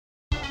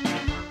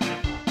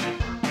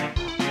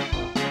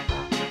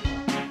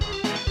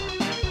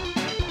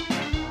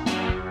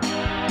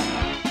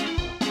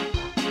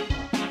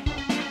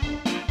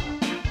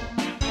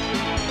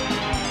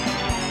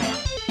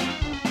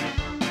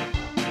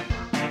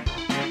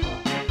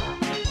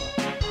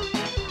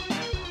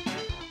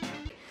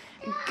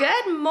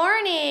Good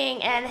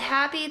morning and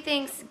happy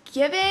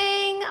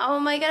Thanksgiving. Oh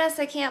my goodness,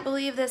 I can't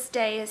believe this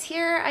day is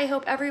here. I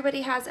hope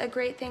everybody has a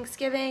great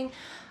Thanksgiving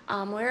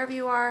wherever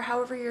you are,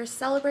 however you're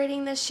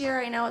celebrating this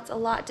year. I know it's a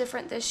lot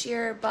different this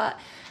year, but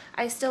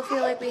I still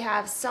feel like we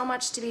have so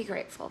much to be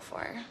grateful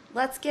for.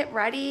 Let's get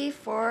ready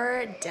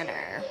for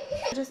dinner.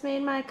 I just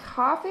made my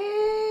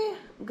coffee.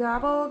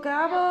 Gobble,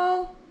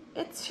 gobble.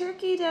 It's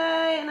turkey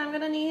day and I'm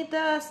gonna need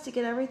this to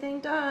get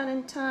everything done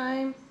in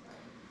time.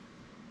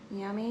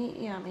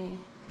 Yummy, yummy.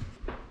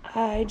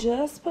 I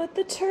just put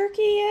the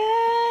turkey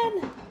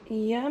in.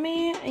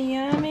 Yummy,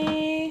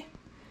 yummy.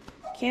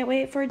 Can't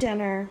wait for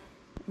dinner.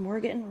 And we're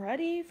getting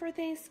ready for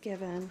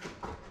Thanksgiving.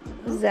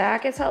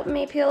 Zach is helping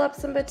me peel up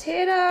some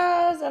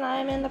potatoes and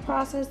I'm in the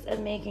process of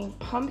making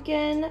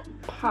pumpkin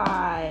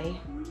pie.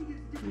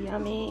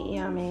 Yummy,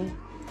 yummy.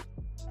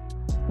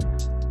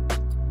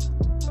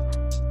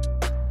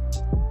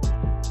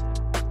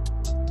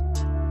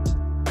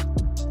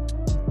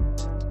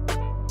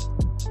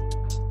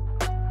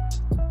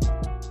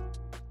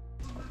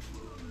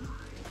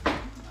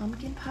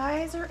 Pumpkin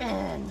pies are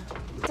in.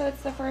 So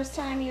it's the first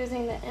time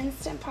using the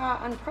Instant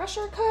Pot on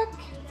pressure cook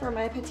for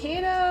my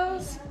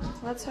potatoes.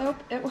 Let's hope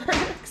it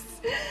works.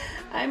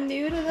 I'm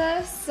new to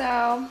this,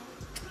 so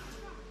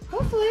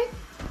hopefully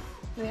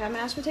we have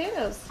mashed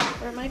potatoes,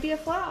 or it might be a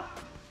flop.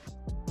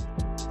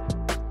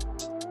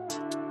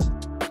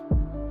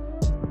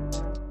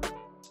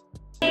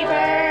 Happy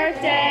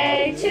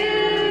birthday to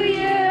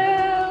you.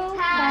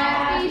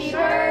 Happy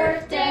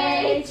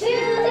birthday to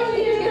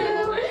you.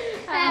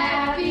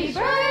 Happy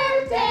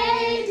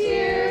birthday,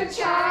 dear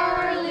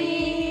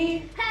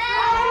Charlie.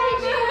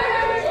 Happy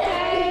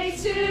birthday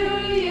to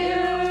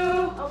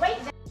you. Oh, wait.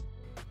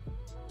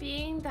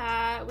 Being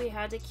that we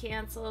had to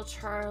cancel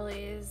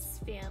Charlie's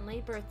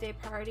family birthday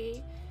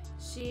party,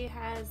 she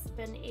has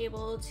been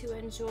able to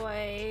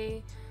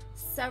enjoy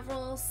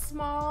several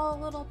small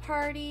little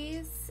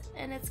parties,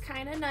 and it's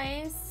kind of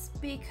nice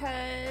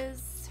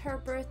because her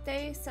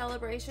birthday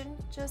celebration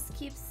just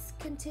keeps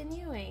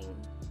continuing.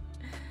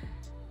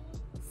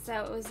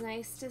 So it was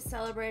nice to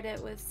celebrate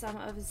it with some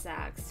of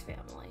Zach's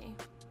family.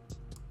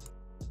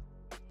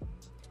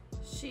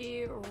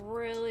 She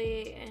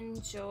really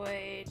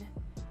enjoyed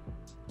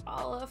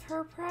all of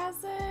her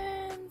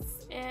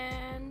presents,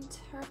 and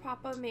her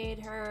papa made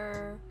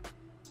her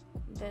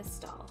this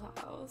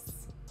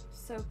dollhouse.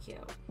 So cute.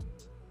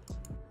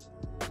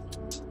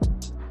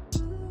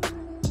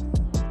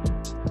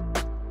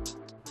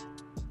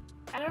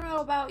 I don't know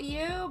about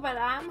you, but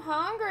I'm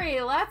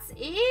hungry. Let's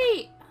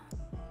eat.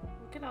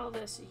 Look at all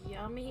this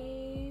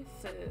yummy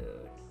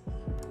food.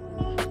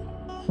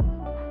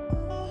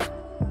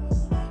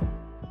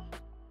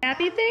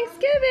 Happy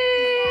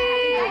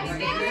Thanksgiving!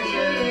 Happy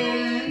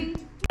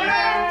Thanksgiving!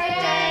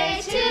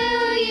 Birthday to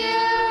you!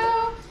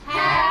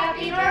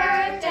 Happy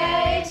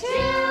birthday to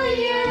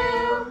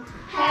you!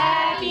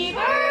 Happy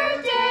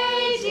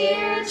birthday,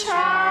 dear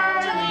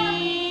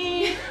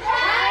Charlie!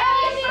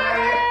 Happy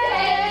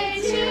birthday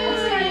to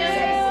you!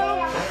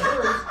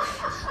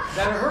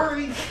 Better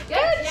hurry!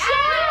 Good job!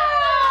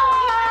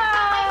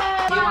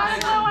 Do you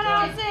want to know what I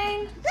was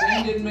saying?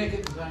 Zane didn't make it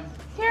in time.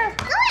 Here.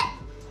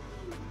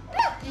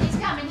 He's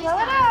coming, he's Blow it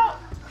coming. out.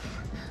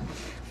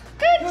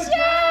 Good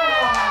job!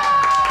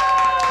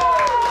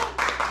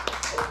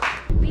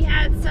 We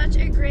had such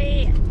a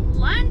great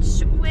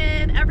lunch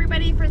with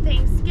everybody for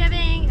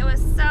Thanksgiving. It was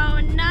so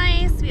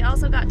nice. We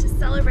also got to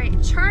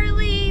celebrate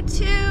Charlie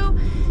too,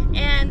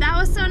 and that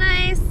was so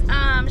nice.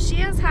 She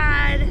has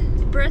had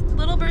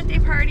little birthday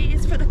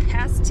parties for the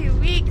past 2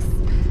 weeks.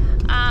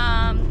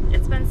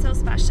 It's been so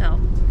special.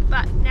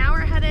 But now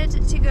we're headed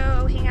to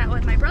go hang out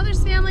with my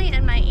brother's family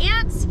and my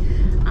aunt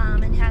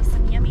and have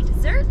some yummy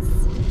desserts.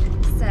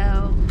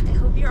 So I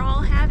hope you're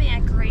all having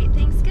a great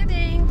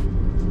Thanksgiving.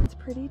 It's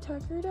pretty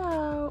tuckered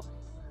out.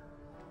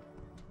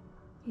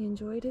 He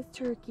enjoyed his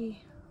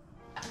turkey.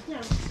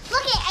 Look,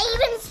 it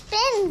even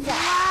spins.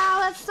 Wow,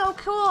 that's so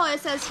cool.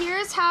 It says,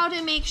 here's how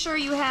to make sure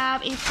you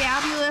have a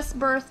fabulous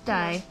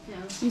birthday.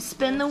 You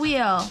spin the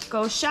wheel.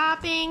 Go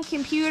shopping,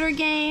 computer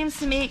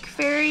games, make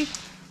fairy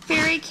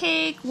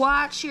cake,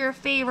 watch your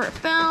favorite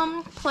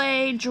film,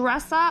 play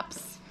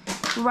dress-ups,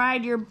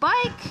 ride your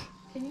bike,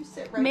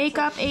 make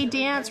up a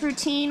dance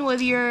routine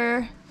with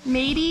your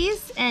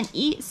mateys, and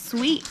eat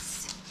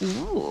sweets.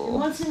 Ooh.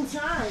 What's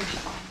inside?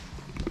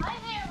 Hi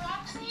there,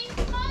 Roxy.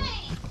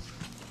 Hi.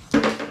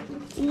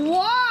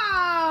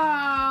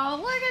 Wow,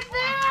 look at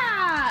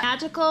that!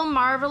 Magical,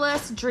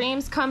 marvelous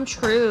dreams come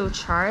true,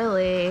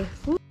 Charlie.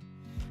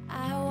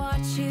 I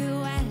watch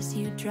you as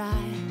you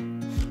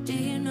drive. Do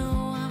you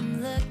know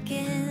I'm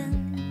looking?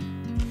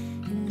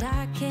 And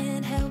I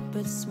can't help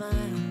but smile.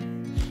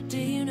 Do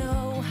you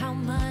know how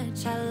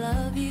much I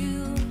love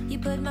you? You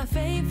put my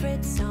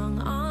favorite song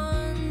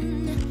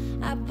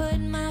on. I put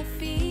my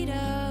feet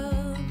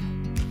up,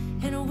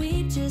 and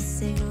we just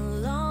sing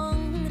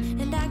along.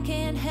 And I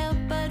can't help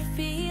but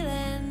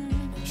feeling,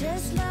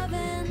 just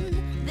loving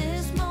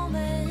this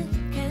moment.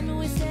 Can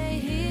we stay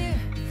here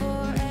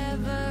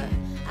forever?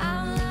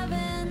 I'm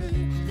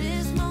loving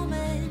this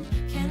moment.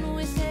 Can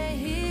we stay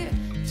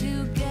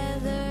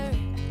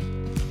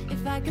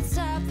could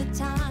stop the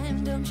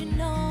time, don't you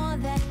know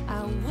that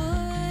I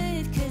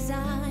would? 'Cause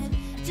I'm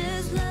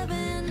just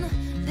loving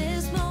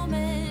this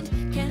moment.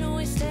 Can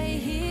we stay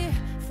here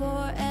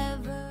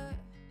forever?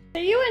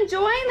 Are you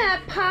enjoying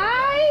that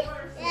pie?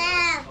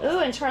 Yeah. Ooh,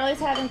 and Charlie's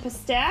having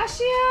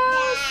pistachios.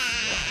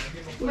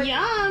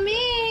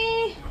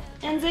 Yummy.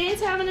 And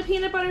Zane's having a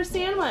peanut butter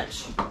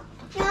sandwich.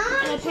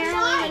 And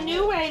apparently the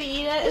new way to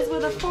eat it is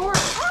with a fork.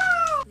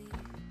 Oh!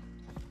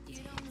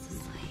 Zane's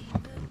asleep.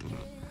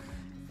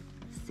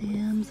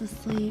 Sam's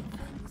asleep.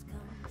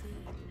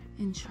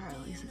 And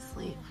Charlie's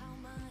asleep.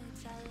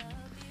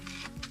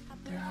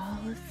 They're all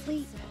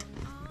asleep.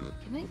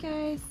 Good night,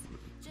 guys.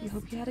 We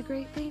hope you had a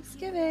great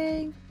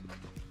Thanksgiving.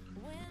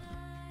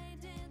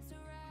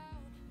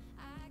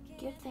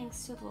 Give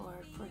thanks to the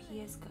Lord, for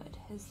he is good.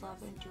 His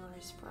love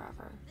endures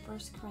forever.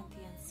 1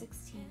 Corinthians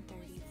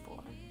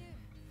 16:34.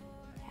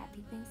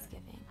 Happy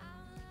Thanksgiving.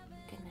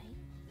 Good night.